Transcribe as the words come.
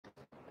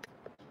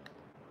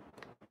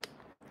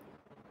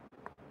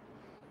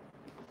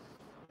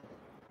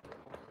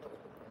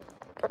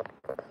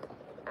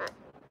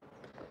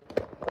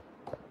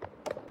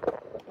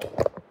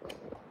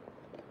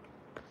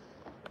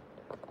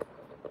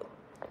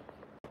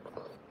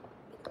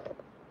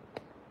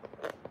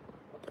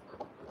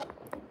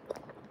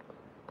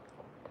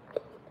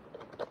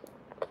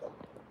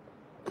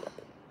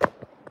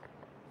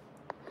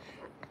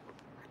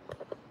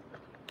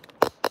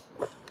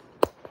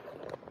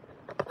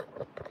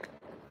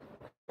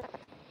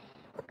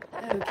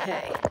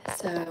Okay,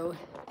 so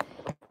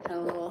a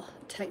little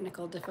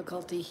technical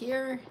difficulty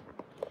here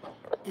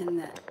in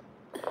that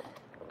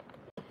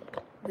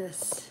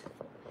this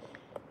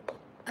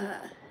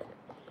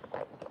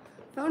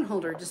phone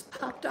holder just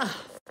popped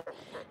off.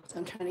 So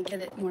I'm trying to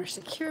get it more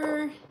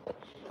secure.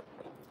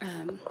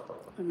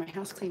 When my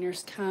house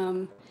cleaners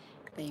come,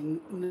 they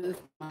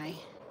move my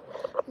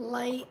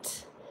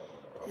light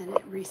and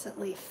it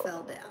recently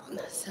fell down.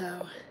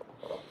 So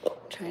I'm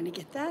trying to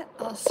get that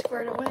all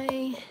squared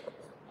away.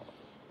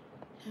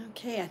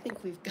 Okay, I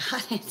think we've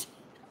got it.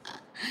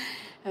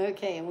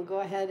 Okay, and we'll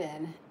go ahead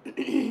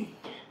and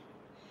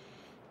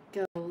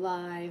go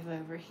live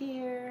over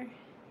here.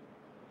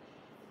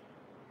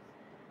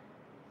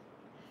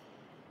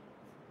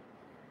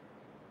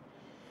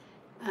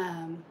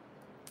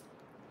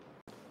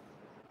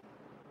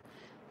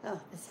 Oh,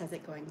 this has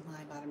it going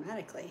live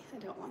automatically. I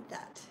don't want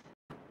that.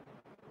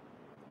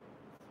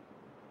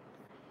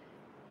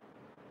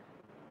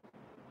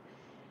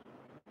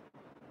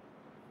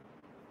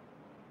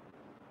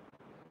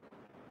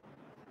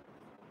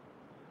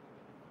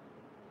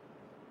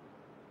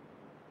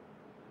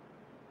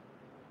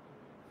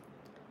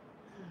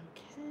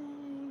 Okay,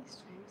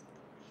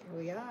 here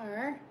we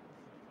are.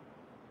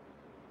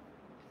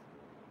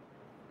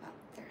 Oh,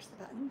 there's the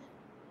button.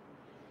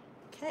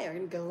 Okay, we're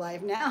gonna go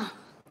live now.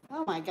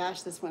 Oh my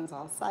gosh, this one's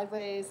all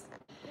sideways.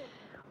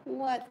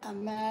 What a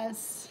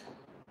mess.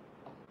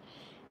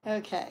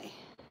 Okay.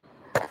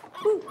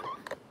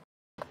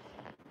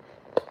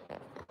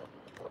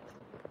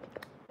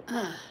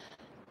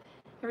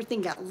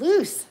 Everything got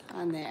loose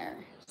on there.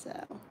 So,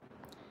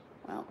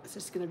 well, it's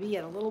just gonna be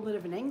at a little bit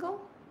of an angle.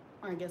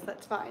 I guess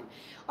that's fine.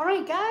 All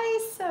right,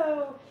 guys,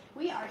 so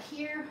we are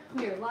here,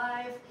 we are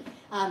live.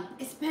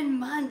 It's been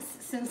months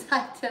since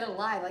I did a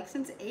live, like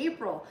since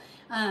April.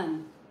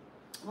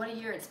 What a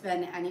year it's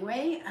been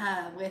anyway.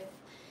 I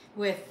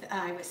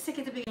was sick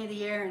at the beginning of the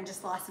year and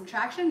just lost some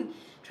traction,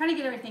 trying to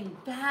get everything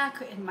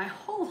back in my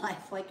whole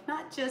life, like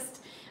not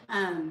just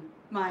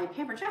my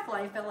Pampered Chef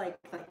life, but like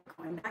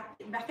going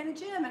back in the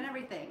gym and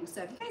everything.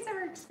 So have you guys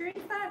ever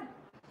experienced that?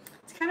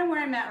 It's kind of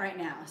where I'm at right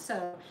now.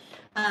 So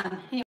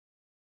anyway,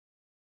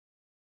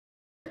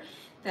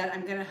 that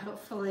I'm gonna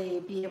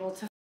hopefully be able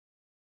to.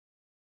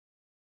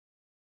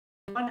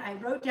 I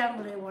wrote down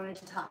what I wanted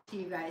to talk to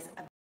you guys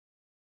about.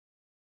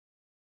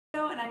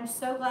 And I'm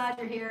so glad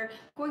you're here,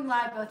 going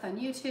live both on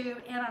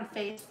YouTube and on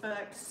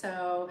Facebook.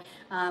 So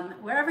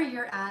wherever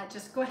you're at,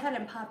 just go ahead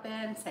and pop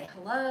in, say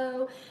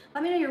hello.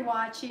 Let me know you're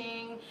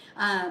watching.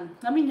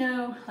 Let me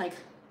know, like,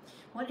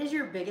 what is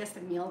your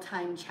biggest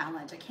mealtime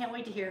challenge? I can't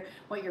wait to hear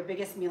what your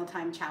biggest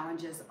mealtime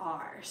challenges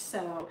are.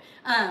 So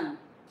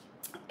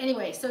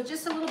anyway, so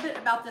just a little bit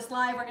about this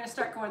live. I'm going to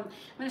start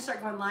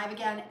going live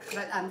again,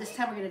 but this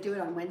time we're going to do it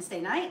on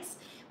Wednesday nights.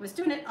 I was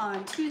doing it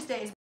on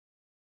Tuesdays.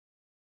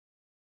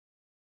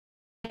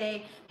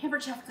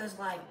 Pampered Chef goes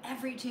live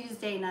every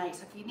Tuesday night.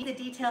 So if you need the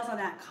details on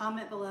that,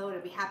 comment below and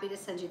I'd be happy to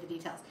send you the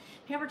details.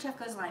 Pampered Chef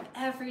goes live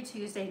every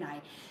Tuesday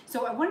night.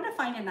 So I wanted to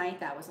find a night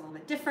that was a little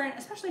bit different,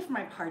 especially for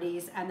my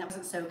parties, and that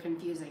wasn't so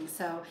confusing.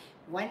 So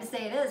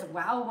Wednesday it is,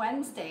 Wow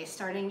Wednesday,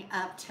 starting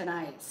up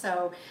tonight.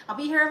 So I'll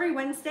be here every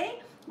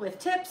Wednesday with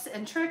tips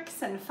and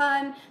tricks and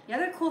fun. The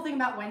other cool thing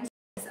about Wednesday,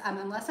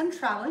 unless I'm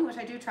traveling, which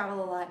I do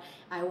travel a lot,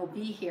 I will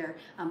be here.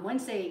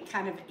 Wednesday,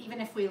 kind of,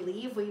 even if we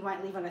leave, we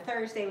might leave on a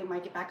Thursday, we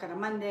might get back on a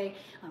Monday.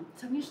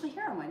 So I'm usually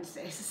here on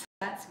Wednesdays, so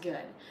that's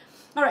good.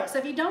 All right, so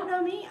if you don't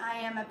know me, I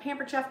am a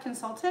Pampered Chef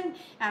consultant,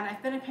 and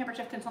I've been a Pampered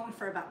Chef consultant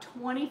for about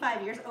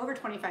 25 years, over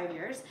 25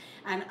 years,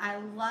 and I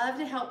love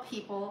to help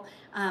people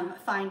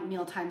find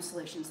mealtime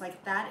solutions.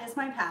 Like, that is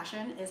my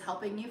passion, is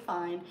helping you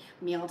find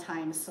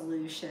mealtime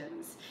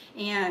solutions.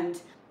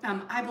 And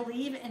I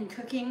believe in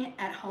cooking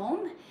at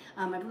home.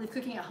 I believe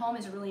cooking at home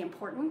is really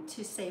important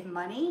to save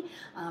money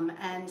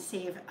and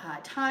save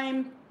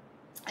time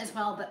as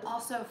well, but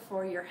also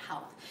for your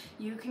health.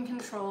 You can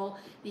control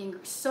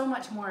so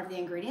much more of the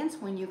ingredients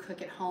when you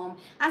cook at home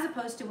as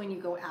opposed to when you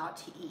go out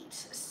to eat.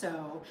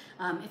 So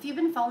if you've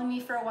been following me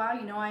for a while,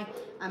 you know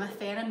I'm a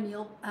fan of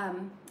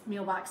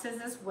meal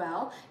boxes as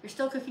well. You're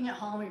still cooking at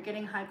home, you're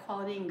getting high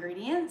quality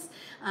ingredients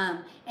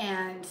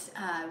and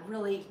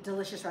really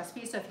delicious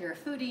recipes. So if you're a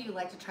foodie, you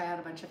like to try out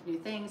a bunch of new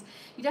things,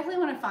 you definitely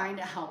want to find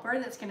a helper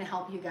that's going to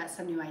help you get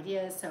some new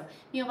ideas. So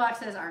meal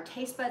boxes, our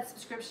Taste Bud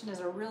subscription is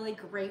a really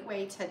great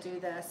way to do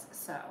this.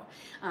 So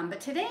but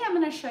today I'm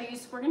going to show you,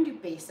 so we're going to do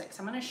basics.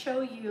 I'm going to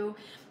show you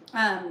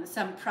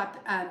some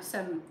prep,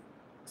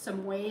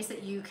 some ways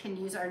that you can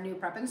use our new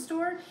Prep and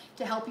Store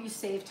to help you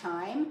save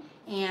time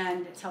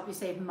and to help you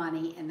save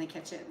money in the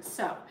kitchen.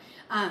 So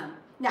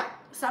now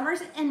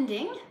summer's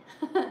ending.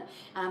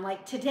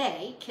 Like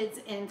today, kids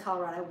in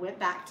Colorado went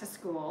back to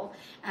school,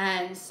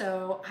 and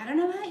so I don't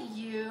know about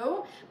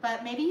you,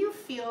 but maybe you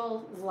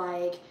feel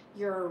like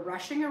you're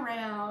rushing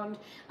around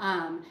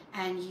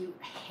and you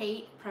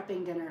hate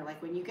prepping dinner.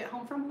 Like when you get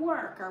home from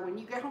work or when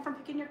you get home from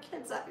picking your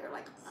kids up, you're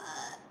like,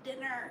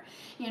 dinner,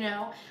 you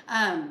know.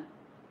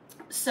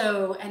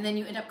 So, and then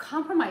you end up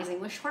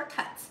compromising with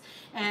shortcuts.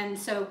 And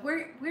so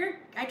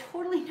I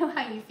totally know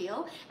how you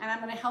feel, and I'm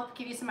going to help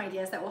give you some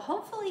ideas that will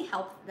hopefully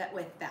help that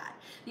with that.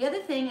 The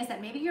other thing is that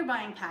maybe you're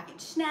buying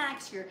packaged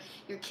snacks, your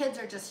kids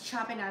are just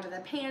shopping out of the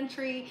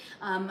pantry.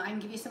 I can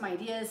give you some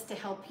ideas to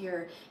help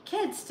your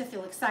kids to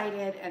feel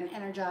excited and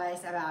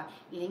energized about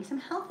eating some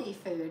healthy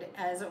food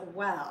as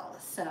well.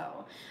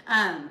 So,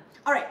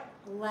 all right,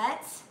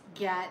 let's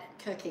get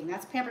cooking.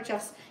 That's Pampered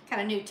Chef's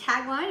kind of new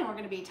tagline, and we're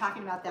going to be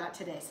talking about that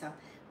today. So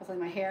hopefully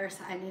my hair,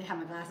 I need to have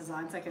my glasses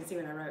on so I can see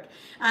what I wrote.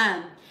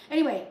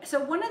 Anyway,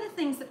 so one of the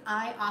things that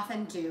I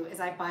often do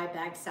is I buy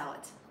bagged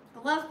salads.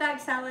 I love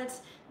bagged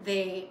salads.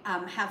 They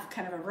have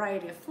kind of a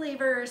variety of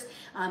flavors.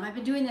 I've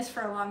been doing this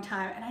for a long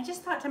time, and I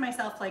just thought to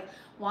myself, like,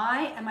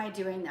 why am I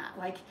doing that?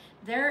 Like,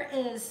 there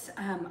is,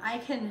 I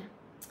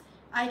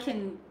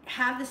can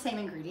have the same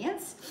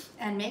ingredients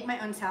and make my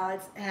own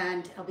salads,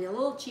 and it'll be a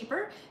little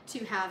cheaper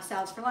to have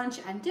salads for lunch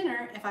and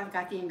dinner if I've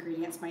got the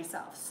ingredients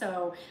myself.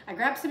 So I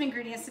grabbed some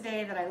ingredients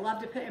today that I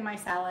love to put in my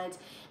salads,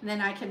 and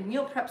then I can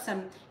meal prep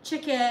some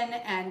chicken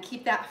and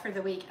keep that for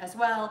the week as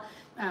well.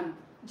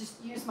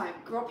 Just use my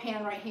grill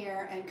pan right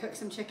here and cook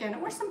some chicken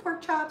or some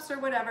pork chops or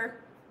whatever.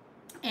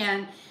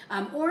 And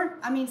or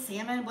I mean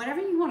salmon,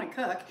 whatever you want to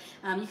cook.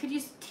 You could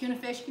use tuna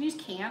fish, you can use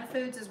canned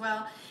foods as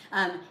well.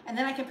 And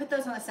then I can put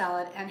those on the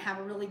salad and have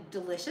a really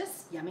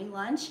delicious, yummy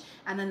lunch.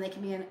 And then they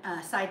can be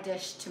a side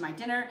dish to my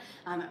dinner.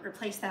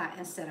 Replace that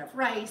instead of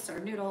rice or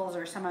noodles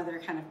or some other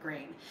kind of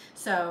grain.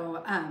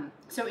 So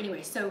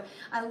anyway, so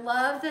I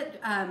love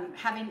that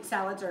having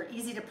salads are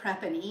easy to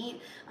prep and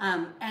eat.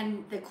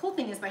 And the cool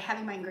thing is by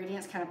having my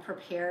ingredients kind of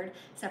prepared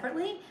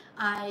separately,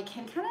 I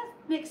can kind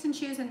of mix and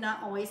choose and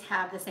not always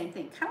have the same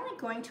thing. Kind of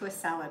like going to a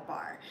salad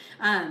bar.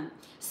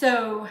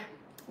 So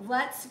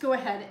let's go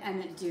ahead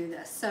and do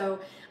this. So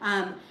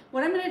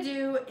what I'm going to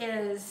do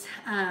is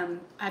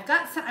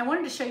I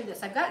wanted to show you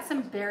this. I've got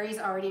some berries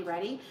already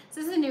ready.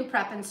 This is a new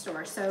prep and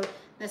store. So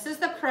this is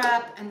the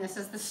prep and this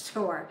is the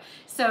store.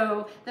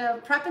 So the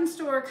prep and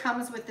store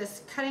comes with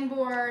this cutting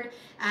board,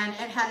 and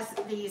it has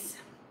these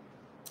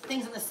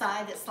things on the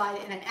side that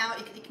slide in and out.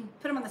 You can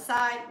put them on the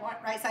side,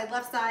 right side,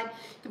 left side.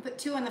 You can put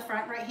two on the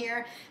front right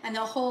here, and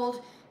they'll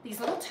hold these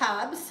little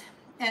tubs.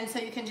 And so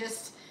you can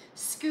just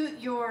scoot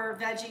your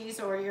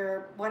veggies or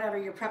your whatever,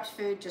 your prepped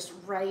food, just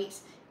right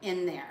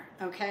in there,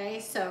 okay?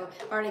 So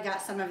I've already got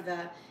some of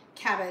the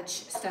cabbage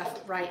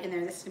stuff right in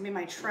there. This is gonna be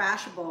my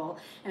trash bowl,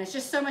 and it's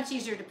just so much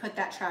easier to put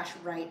that trash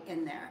right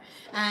in there.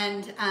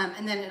 And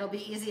then it'll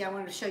be easy. I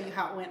wanted to show you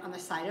how it went on the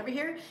side over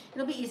here.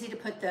 It'll be easy to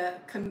put the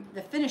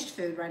finished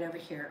food right over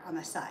here on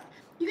the side.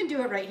 You can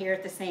do it right here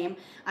at the same.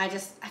 I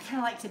kind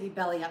of like to be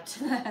belly up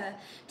to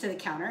the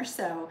counter,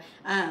 so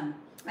I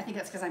think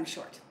that's because I'm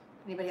short.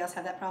 Anybody else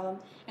have that problem?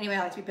 Anyway, I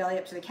like to be belly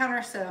up to the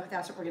counter, so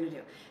that's what we're gonna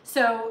do.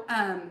 So,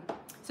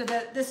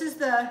 this is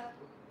the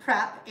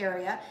prep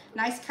area.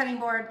 Nice cutting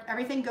board.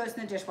 Everything goes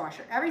in the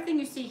dishwasher. Everything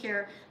you see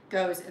here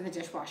goes in the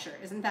dishwasher.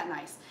 Isn't that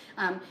nice?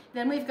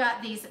 Then we've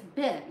got these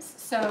bins.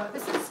 So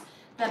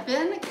the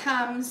bin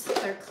comes,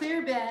 they're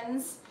clear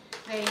bins.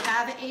 They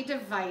have a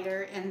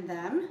divider in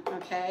them,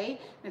 okay?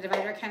 The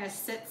divider kind of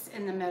sits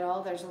in the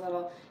middle. There's a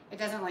little, it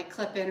doesn't like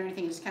clip in or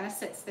anything, it just kind of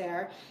sits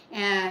there.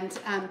 And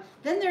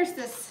then there's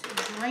this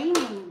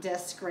draining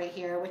disc right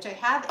here, which I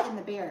have in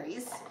the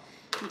berries.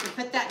 You can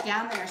put that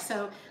down there.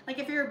 So like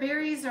if your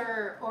berries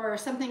or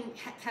something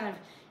kind of,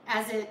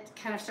 as it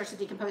kind of starts to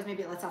decompose,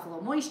 maybe it lets off a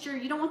little moisture.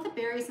 You don't want the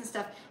berries and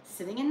stuff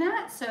sitting in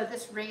that. So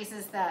this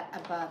raises that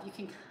above. You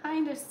can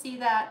kind of see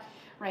that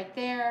right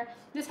there.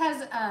 This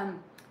has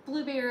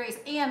blueberries,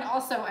 and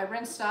also I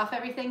rinsed off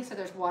everything, so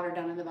there's water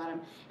down in the bottom.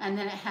 And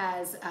then it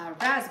has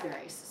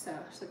raspberries. So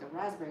there's like a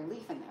raspberry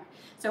leaf in there.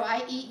 So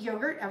I eat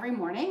yogurt every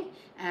morning,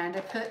 and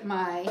I put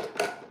my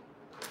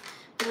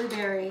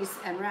blueberries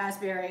and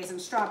raspberries and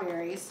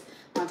strawberries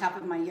on top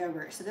of my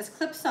yogurt. So this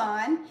clips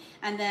on,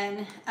 and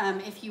then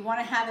if you want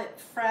to have it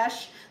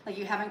fresh, like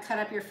you haven't cut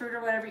up your fruit or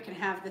whatever, you can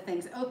have the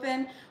things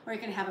open, or you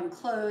can have them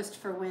closed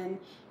for when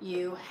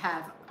you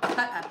have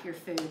cut up your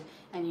food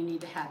and you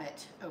need to have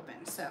it open,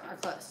 so, or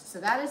closed. So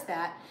that is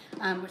that,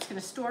 which is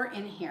going to store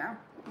in here,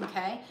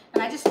 okay?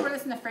 And I just store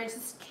this in the fridge.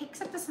 This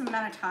takes up this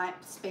amount of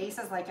space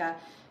as like a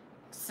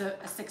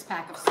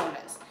 6-pack of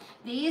sodas.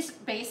 These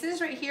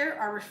bases right here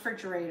are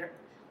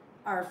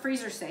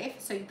freezer safe,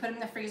 so you put them in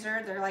the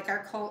freezer. They're like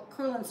our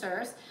cool and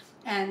serves,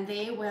 and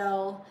they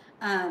will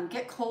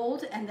get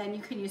cold, and then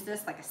you can use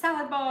this like a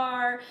salad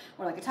bar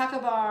or like a taco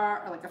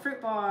bar or like a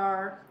fruit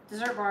bar,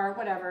 dessert bar,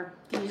 whatever.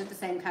 You can use it the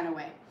same kind of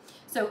way.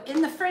 So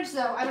in the fridge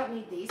though, I don't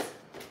need these, so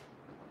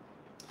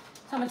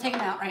I'm gonna take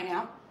them out right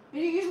now.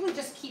 You usually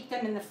just keep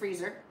them in the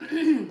freezer,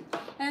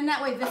 and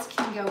that way this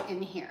can go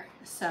in here.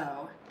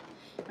 So,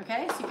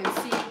 okay, so you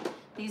can see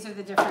these are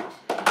the different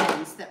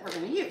bins that we're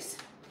gonna use.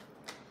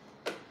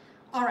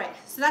 All right,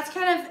 so that's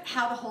kind of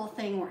how the whole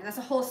thing works. That's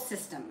a whole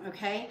system,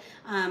 okay?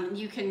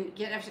 You can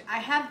get, I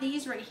have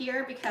these right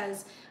here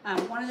because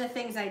one of the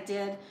things I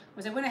did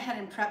was I went ahead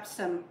and prepped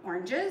some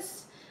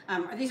oranges.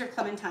 or these are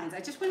clementines.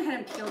 I just went ahead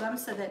and peeled them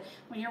so that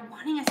when you're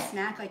wanting a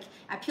snack, like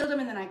I peeled them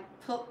and then I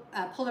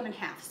pulled them in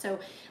half. So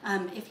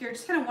if you're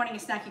just kind of wanting a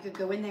snack, you could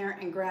go in there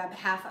and grab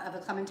half of a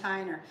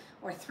clementine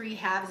or 3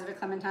 halves of a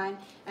clementine.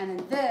 And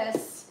then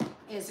this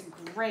is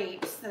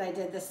grapes that I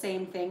did the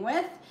same thing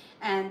with.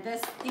 And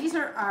these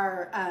are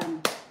our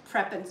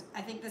prep, and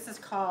I think this is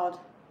called,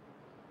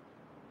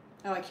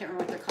 oh, I can't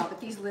remember what they're called, but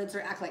these lids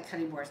act like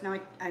cutting boards. Now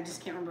I just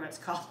can't remember what it's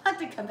called. I'll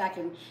have to come back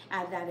and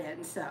add that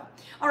in. So,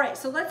 all right,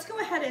 so let's go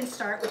ahead and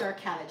start with our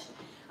cabbage.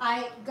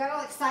 I got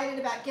all excited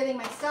about getting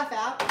my stuff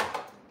out,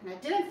 and I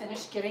didn't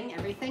finish getting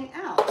everything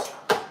out.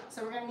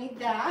 So we're gonna need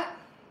that,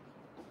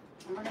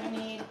 and we're gonna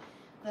need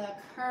the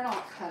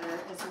kernel cutter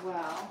as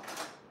well.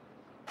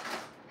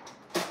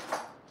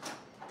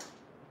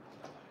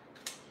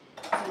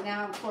 So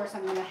now, of course,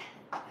 I'm not gonna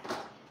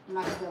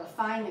be able to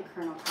find the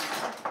kernel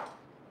cutter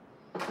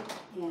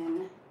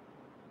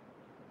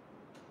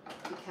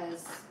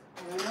because I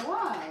don't know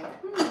why.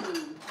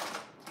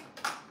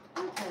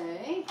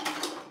 Okay.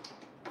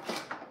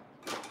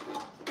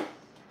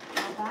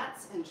 Well,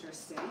 that's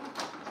interesting.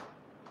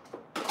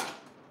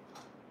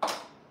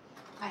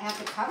 I have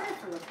the cutter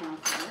for the kernel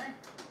cutter,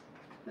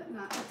 but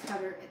not the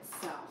cutter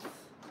itself.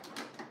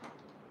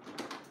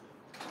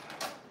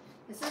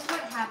 This is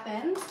what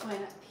happens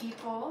when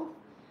people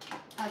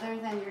other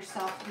than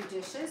yourself do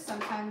dishes.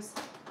 Sometimes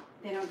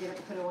they don't get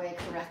it put away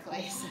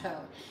correctly. So,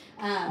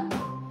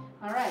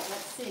 all right,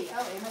 let's see.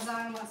 Oh,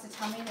 Amazon wants to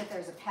tell me that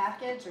there's a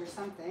package or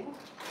something.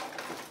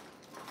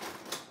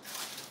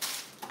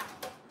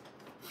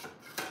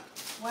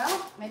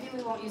 Well, maybe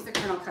we won't use the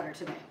kernel cutter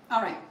today.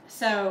 All right,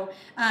 so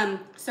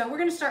we're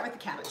gonna start with the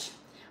cabbage.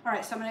 All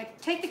right, so I'm gonna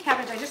take the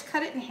cabbage, I just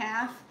cut it in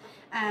half,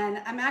 and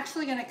I'm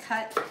actually gonna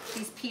cut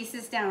these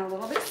pieces down a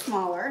little bit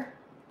smaller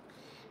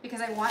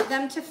because I want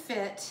them to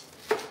fit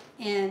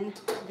in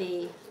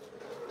the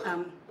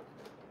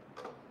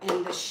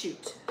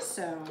chute.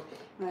 So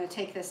I'm going to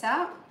take this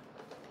out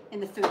in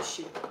the food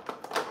chute.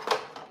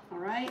 All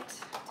right,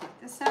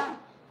 take this out.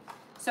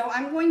 So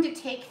I'm going to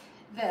take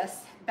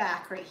this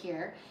back right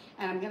here,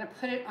 and I'm going to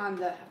put it on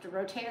the, I have to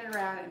rotate it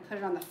around and put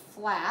it on the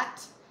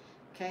flat.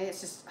 Okay,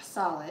 it's just a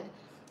solid.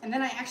 And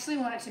then I actually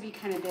want it to be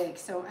kind of big,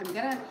 so I'm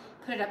going to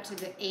put it up to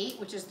the 8,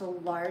 which is the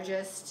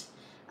largest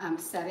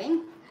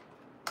setting.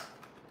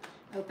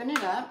 Open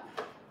it up.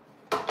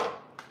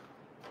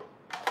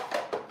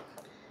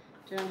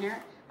 Down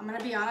here. I'm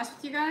gonna be honest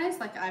with you guys,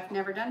 like I've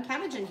never done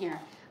cabbage in here.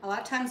 A lot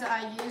of times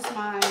I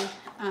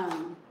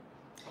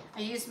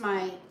use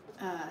my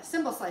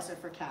cymbal slicer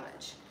for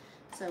cabbage.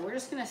 So we're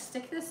just gonna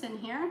stick this in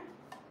here.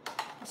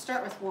 I'll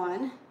start with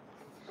one.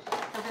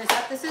 Open this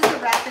up. This is the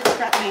Rapid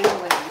Prep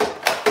mandolin.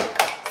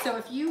 So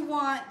if you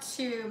want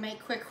to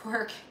make quick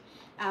work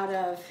out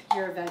of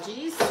your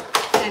veggies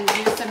and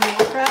do some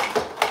meal prep,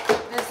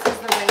 this is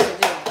the way to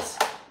do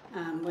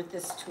it with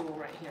this tool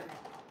right here.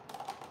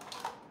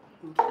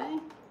 Okay,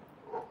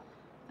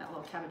 that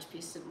little cabbage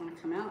piece didn't want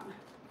to come out.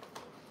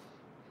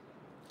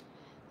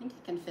 I think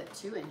I can fit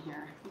 2 in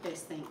here. What do you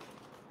guys think?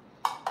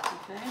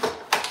 Okay.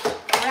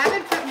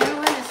 Rapid Prep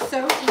mandolin is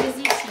so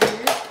easy to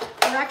use.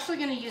 We're actually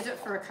going to use it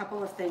for a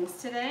couple of things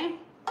today.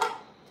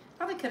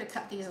 Probably could have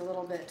cut these a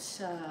little bit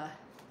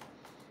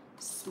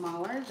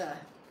smaller.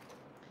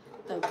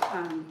 The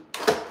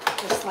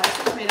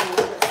slices made them a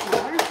little bit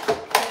smaller.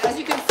 But as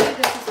you can see,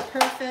 this is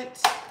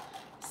perfect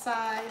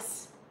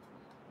size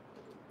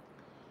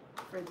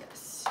for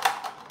this.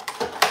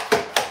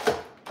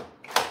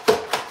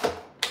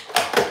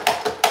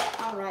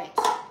 All right,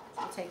 so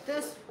I'll take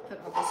this, put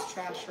all this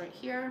trash right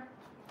here,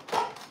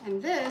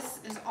 and this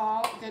is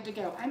all good to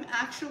go. I'm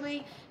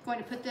actually going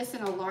to put this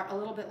in a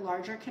little bit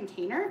larger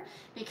container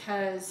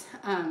because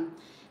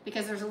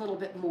there's a little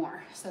bit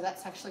more. So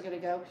that's actually going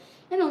to go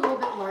in a little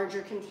bit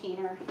larger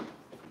container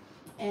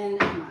in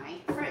my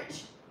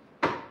fridge.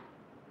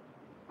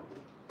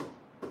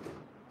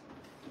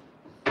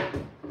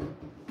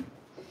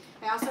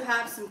 I also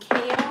have some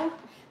kale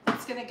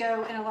that's going to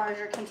go in a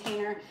larger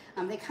container.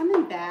 They come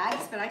in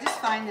bags, but I just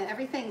find that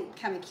everything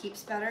kind of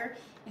keeps better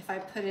if I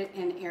put it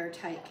in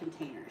airtight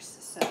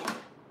containers.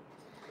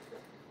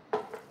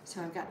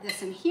 So I've got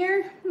this in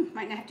here.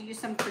 Might not have to use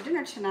some for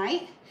dinner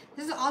tonight.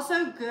 This is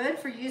also good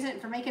for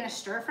making a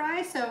stir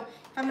fry. So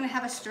if I'm going to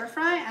have a stir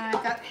fry and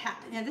I've got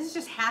this is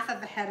just half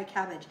of a head of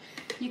cabbage,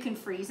 you can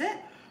freeze it,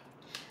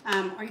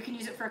 or you can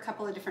use it for a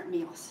couple of different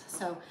meals.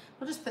 So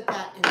we'll just put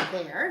that in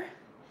there.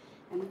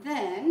 And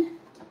then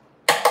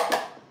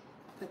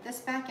put this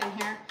back in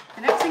here.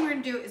 The next thing we're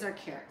gonna do is our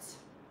carrots.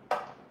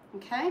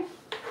 Okay?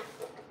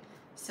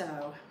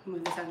 So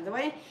move this out of the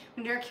way.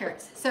 We're gonna do our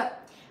carrots. So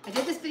I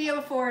did this video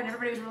before and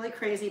everybody was really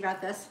crazy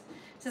about this.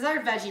 This is our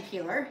veggie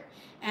peeler.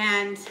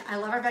 And I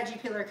love our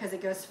veggie peeler because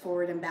it goes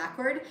forward and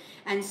backward.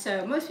 And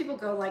so most people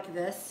go like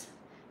this,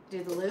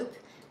 do the loop.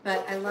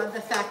 But I love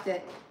the fact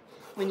that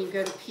when you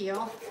go to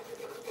peel,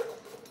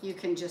 you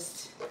can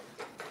just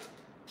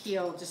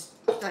peel, just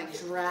like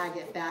drag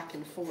it back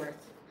and forth.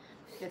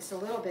 It's a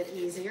little bit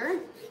easier.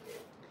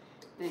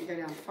 I didn't go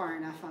down far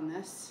enough on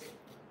this.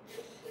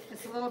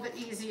 It's a little bit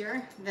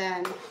easier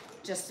than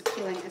just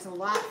peeling. It's a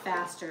lot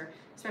faster,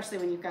 especially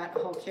when you've got a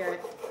whole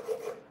carrot.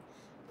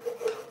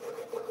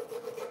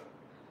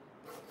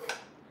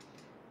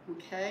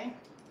 Okay.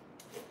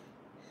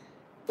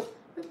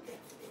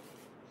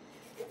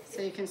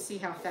 So you can see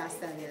how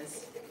fast that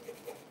is.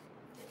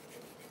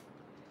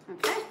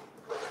 Okay.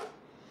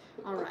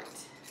 All right.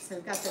 So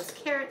we've got those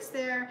carrots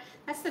there.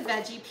 That's the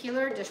veggie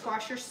peeler,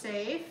 dishwasher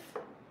safe.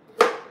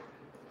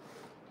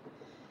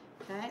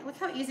 Okay. Look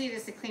how easy it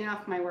is to clean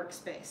off my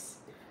workspace.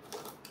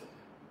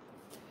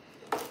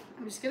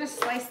 I'm just going to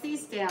slice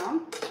these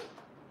down.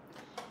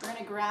 We're going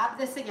to grab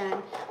this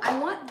again. I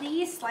want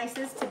these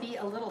slices to be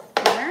a little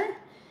thinner.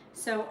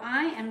 So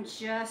I am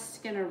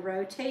just going to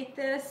rotate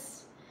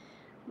this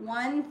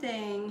one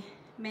thing,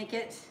 make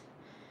it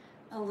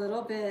a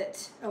little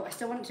bit, oh, I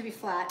still want it to be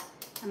flat.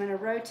 I'm going to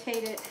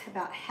rotate it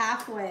about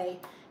halfway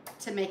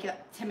to make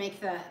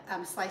the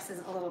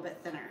slices a little bit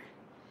thinner.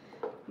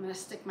 I'm going to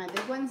stick my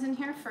big ones in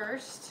here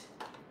first.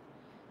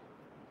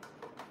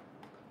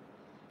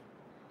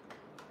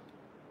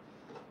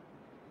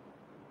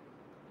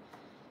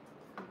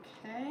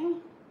 Okay.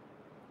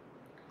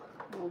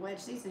 We'll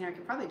wedge these in here. I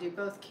could probably do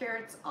both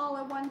carrots all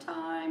at one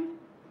time.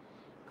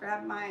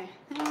 Grab my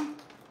thing.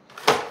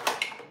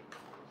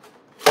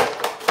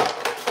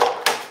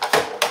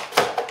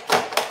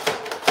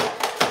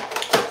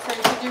 So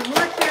you can do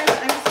more carrots.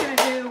 I'm just going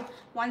to do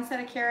one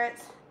set of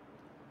carrots.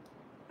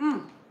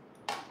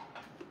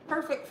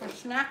 Perfect for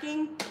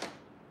snacking.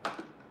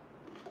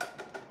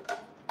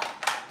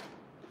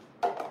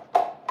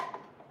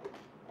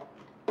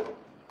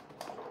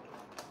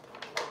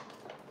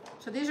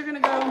 So these are going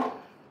to go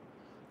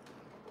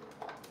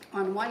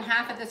on one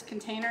half of this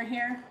container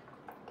here.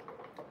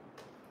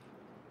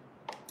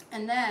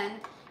 And then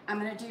I'm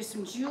going to do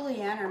some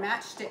julienne or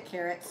matchstick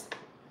carrots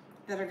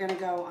that are going to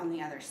go on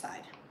the other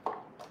side.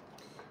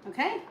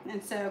 Okay,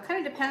 and so it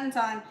kind of depends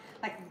on,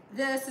 like,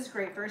 this is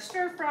great for a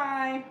stir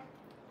fry.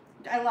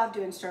 I love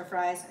doing stir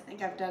fries. I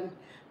think I've done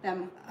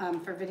them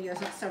for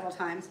videos several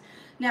times.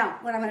 Now,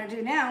 what I'm going to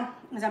do now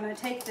is I'm going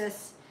to take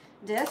this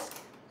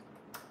disc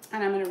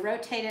and I'm going to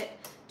rotate it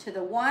to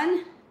the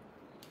one.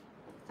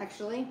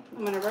 Actually,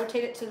 I'm going to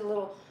rotate it to the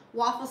little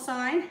waffle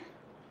sign,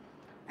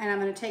 and I'm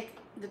going to take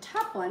the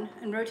top one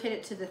and rotate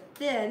it to the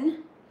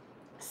thin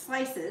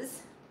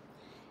slices.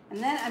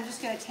 And then I'm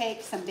just going to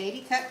take some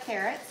baby cut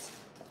carrots.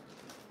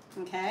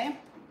 Okay,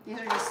 these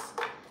are just,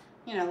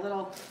 you know,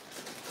 little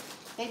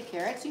baby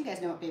carrots. You guys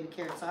know what baby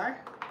carrots are.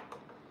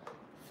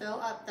 Fill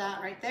up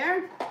that right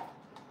there.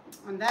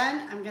 And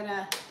then I'm going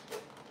to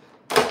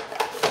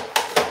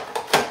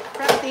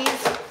prep these.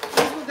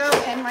 These will go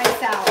in my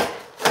salad.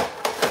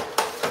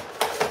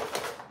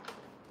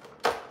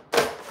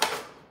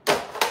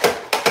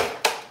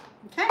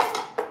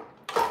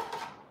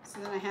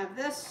 Then I have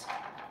this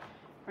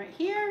right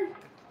here,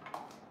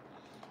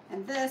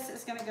 and this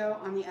is going to go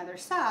on the other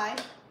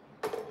side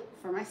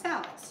for my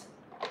salads.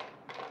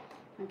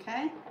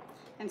 Okay,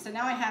 and so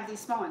now I have these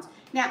small ones.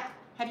 Now,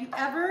 have you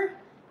ever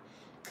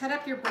cut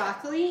up your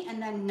broccoli and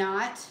then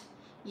not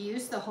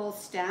use the whole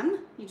stem?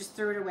 You just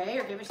threw it away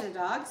or give it to the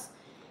dogs.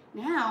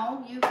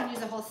 Now you can use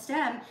the whole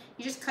stem.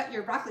 You just cut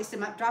your broccoli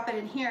stem up, drop it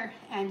in here,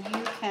 and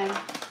you can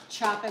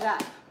chop it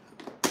up.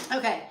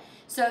 Okay.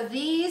 So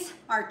these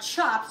are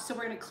chopped, so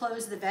we're going to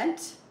close the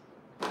vent.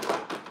 Put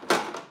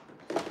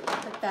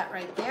that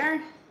right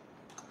there.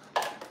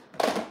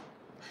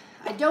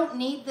 I don't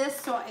need this,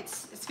 so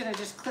it's going to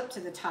just clip to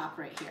the top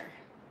right here.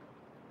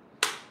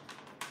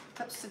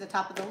 Clips to the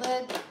top of the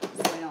lid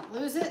so I don't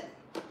lose it.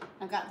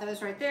 I've got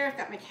those right there. I've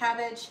got my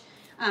cabbage.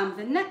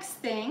 The next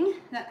thing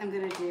that I'm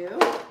going to do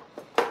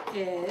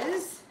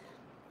is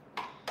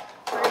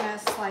we're going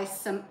to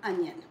slice some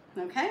onion,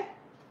 okay?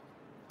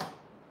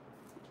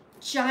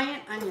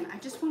 Giant onion. I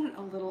just wanted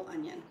a little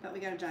onion, but we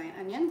got a giant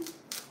onion.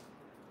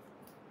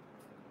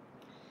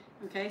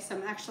 Okay, so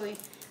I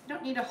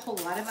don't need a whole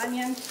lot of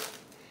onion,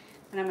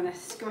 and I'm going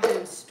to go ahead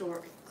and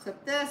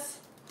clip this.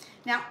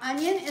 Now,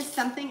 onion is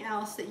something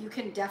else that you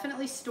can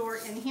definitely store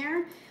in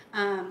here.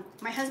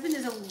 My husband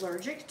is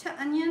allergic to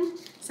onion,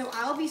 so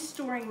I'll be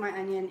storing my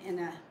onion in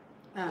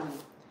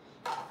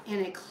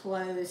a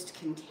closed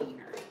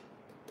container.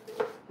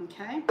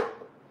 Okay,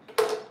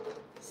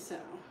 so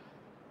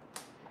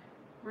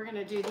we're going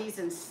to do these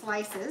in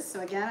slices.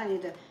 So again, I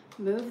need to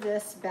move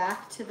this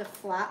back to the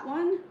flat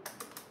one,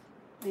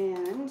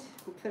 and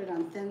we'll put it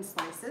on thin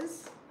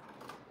slices.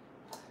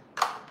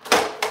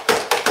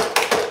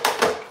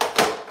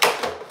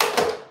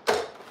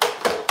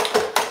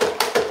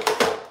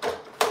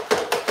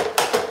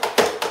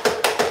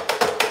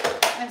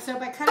 And so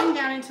by cutting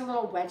down into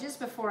little wedges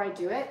before I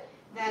do it,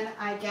 then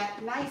I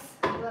get nice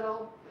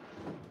little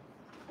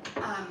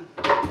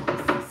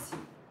pieces.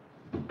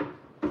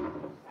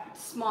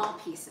 Small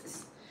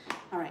pieces.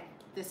 All right,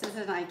 this is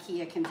an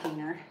IKEA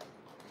container.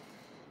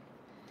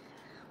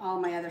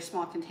 All my other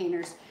small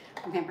containers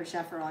from Pampered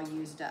Chef are all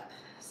used up.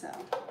 So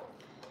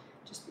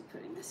just be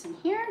putting this in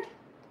here.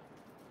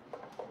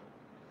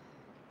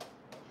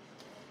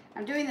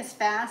 I'm doing this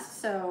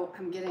fast, so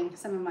I'm getting,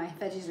 some of my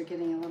veggies are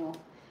getting a little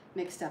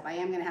mixed up. I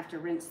am gonna have to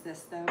rinse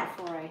this though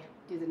before I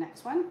do the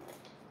next one.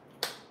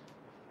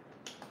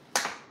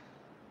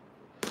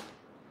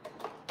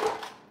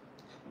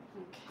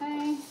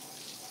 Okay.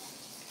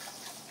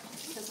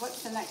 Because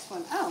what's the next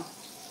one? Oh,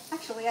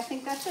 actually I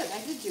think that's it. I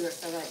did do it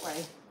the right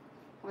way.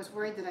 I was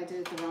worried that I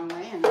did it the wrong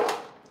way, and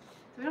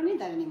we don't need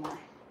that anymore.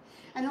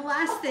 And the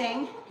last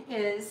thing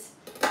is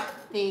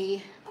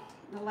the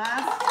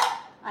last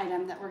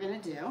item that we're gonna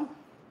do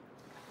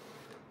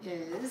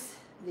is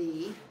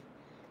the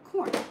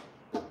corn.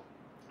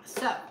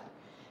 So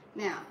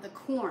now the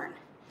corn.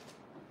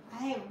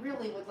 I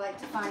really would like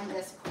to find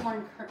this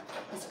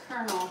this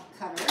kernel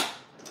cutter,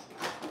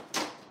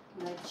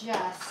 and I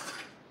just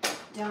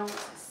don't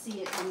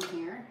see it in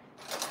here.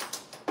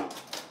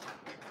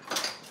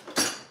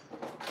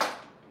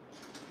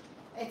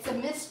 It's a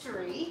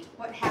mystery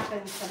what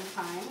happens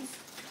sometimes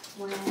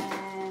when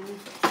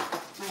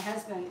my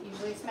husband,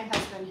 usually it's my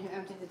husband who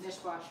emptied the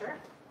dishwasher,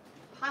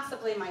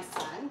 possibly my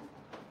son.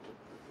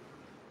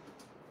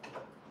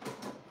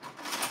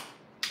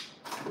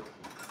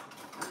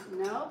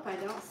 Nope, I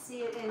don't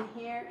see it in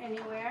here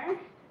anywhere.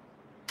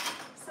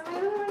 So I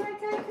don't know where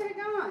that guy could have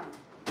gone.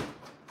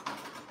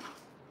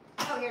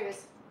 Oh, here it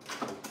is.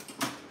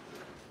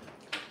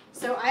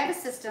 So I have a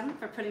system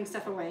for putting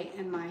stuff away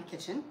in my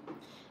kitchen,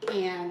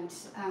 and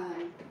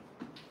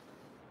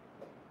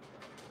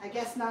I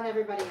guess not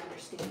everybody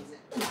understands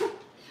it.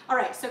 All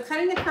right, so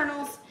cutting the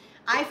kernels,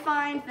 I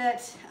find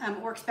that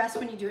works best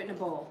when you do it in a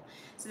bowl.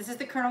 So this is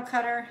the kernel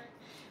cutter.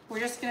 We're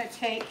just gonna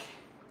take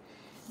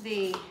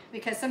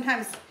because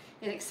sometimes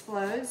it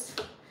explodes,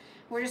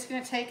 we're just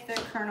gonna take the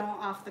kernel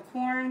off the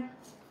corn.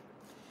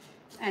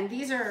 And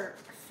these are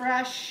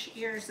fresh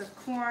ears of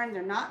corn,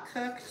 they're not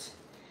cooked.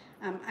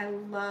 I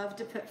love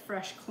to put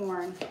fresh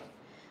corn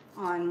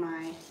on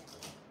my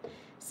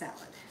salad.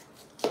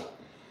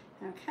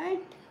 Okay,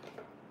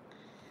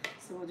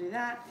 so we'll do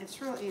that.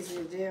 It's real easy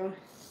to do.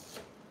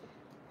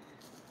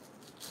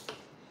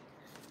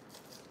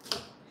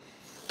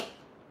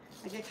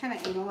 I get kind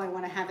of anal. I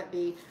want to have it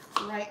be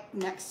right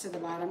next to the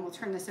bottom. We'll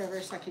turn this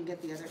over so I can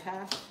get the other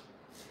half.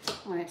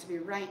 I want it to be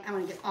right. I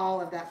want to get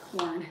all of that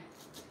corn.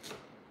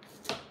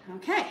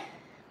 Okay,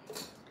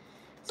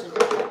 so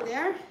we're up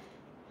there,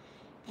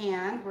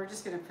 and we're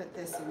just going to put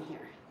this in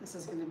here. This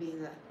is going to be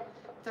the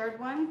third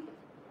one.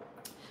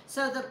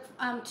 So the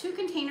two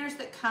containers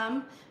that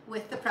come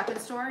with the Prep and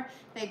Store,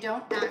 they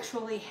don't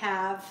actually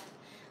have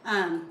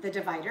the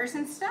dividers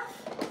and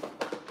stuff,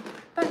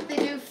 but they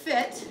do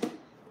fit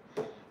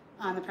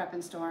on the Prep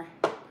and Store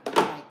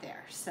right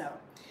there. So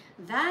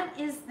that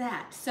is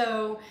that.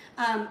 So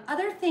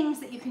other things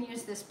that you can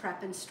use this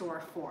Prep and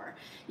Store for.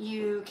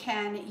 You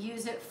can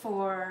use it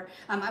for,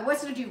 I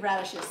was going to do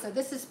radishes. So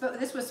this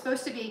was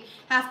supposed to be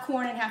half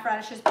corn and half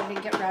radishes, but I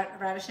didn't get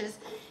radishes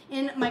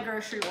in my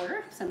grocery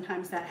order.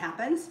 Sometimes that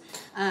happens.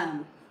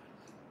 And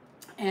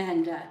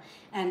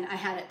I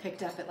had it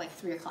picked up at like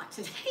 3 o'clock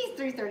today,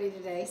 3:30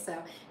 today, so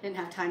didn't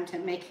have time to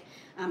make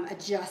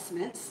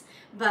adjustments.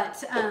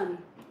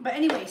 But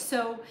anyway,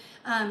 so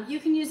you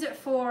can use it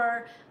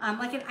for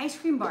like an ice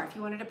cream bar if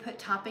you wanted to put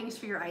toppings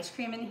for your ice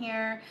cream in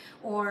here,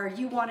 or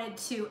you wanted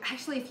to,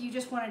 actually if you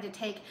just wanted to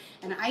take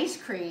an ice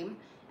cream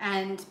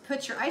and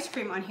put your ice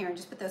cream on here and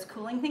just put those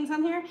cooling things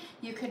on here,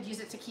 you could use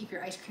it to keep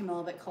your ice cream a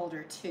little bit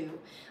colder too.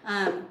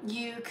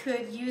 You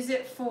could use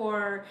it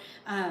for,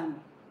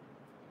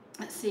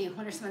 let's see,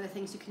 what are some other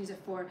things you can use it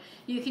for?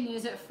 You can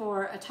use it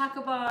for a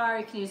taco bar,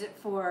 you can use it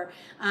for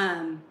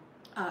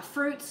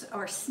fruits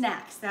or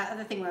snacks. That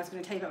other thing what I was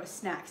going to tell you about was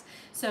snacks.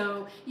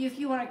 So if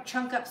you want to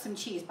chunk up some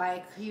cheese, buy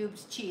a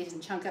cubed cheese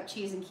and chunk up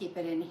cheese and keep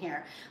it in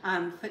here.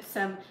 Put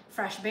some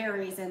fresh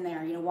berries in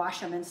there, you know, wash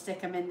them and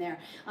stick them in there.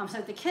 So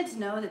that the kids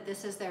know that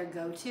this is their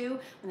go-to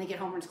when they get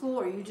home from school,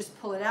 or you just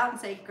pull it out and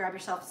say, grab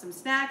yourself some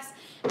snacks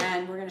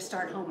and we're going to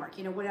start homework,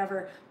 you know,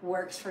 whatever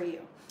works for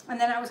you. And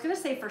then I was going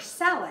to say for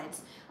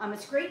salads,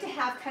 it's great to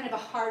have kind of a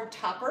hard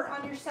topper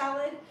on your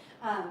salad.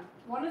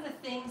 One of the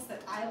things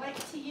that I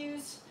like to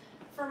use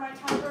for my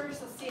toppers,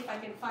 let's see if I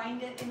can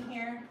find it in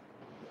here.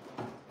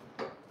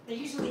 They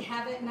usually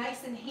have it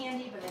nice and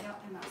handy, but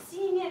I'm not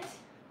seeing it.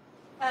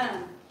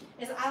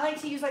 Is I like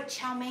to use like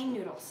chow mein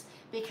noodles,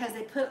 because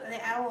they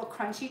add a little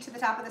crunchy to the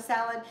top of the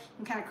salad. You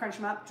can kind of crunch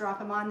them up, drop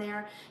them on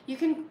there. You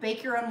can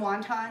bake your own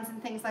wontons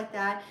and things like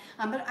that.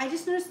 But I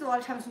just noticed that a lot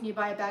of times when you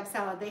buy a bag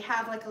salad, they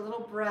have like a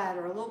little bread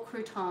or a little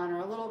crouton or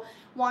a little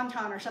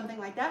wonton or something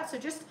like that. So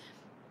just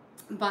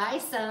buy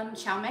some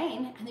chow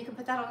mein and you can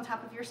put that on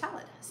top of your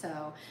salad.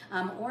 So,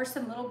 or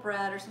some little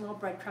bread or some little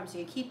breadcrumbs. So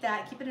you keep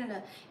it in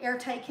an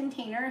airtight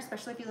container,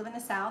 especially if you live in the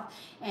South,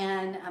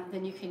 and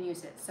then you can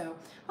use it. So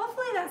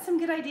hopefully that's some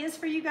good ideas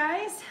for you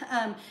guys.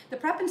 The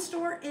Prep and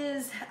Store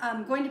is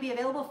going to be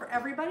available for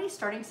everybody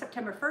starting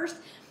September 1st.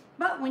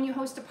 But when you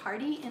host a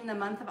party in the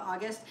month of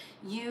August,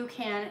 you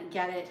can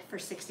get it for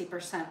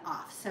 60%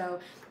 off. So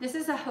this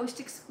is a host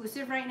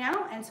exclusive right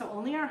now, and so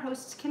only our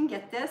hosts can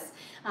get this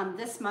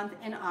this month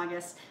in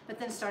August, but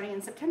then starting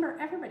in September,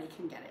 everybody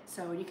can get it.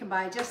 So you can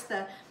buy just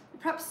the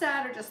prep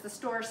set or just the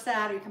store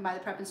set, or you can buy the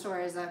prep and store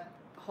as a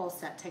whole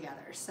set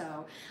together.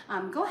 So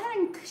go ahead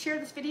and share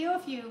this video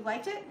if you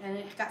liked it and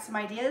it got some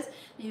ideas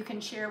that you can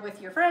share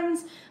with your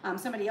friends,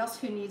 somebody else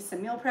who needs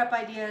some meal prep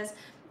ideas.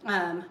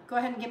 Go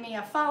ahead and give me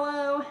a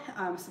follow,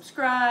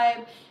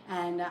 subscribe,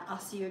 and I'll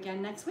see you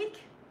again next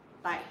week.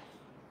 Bye.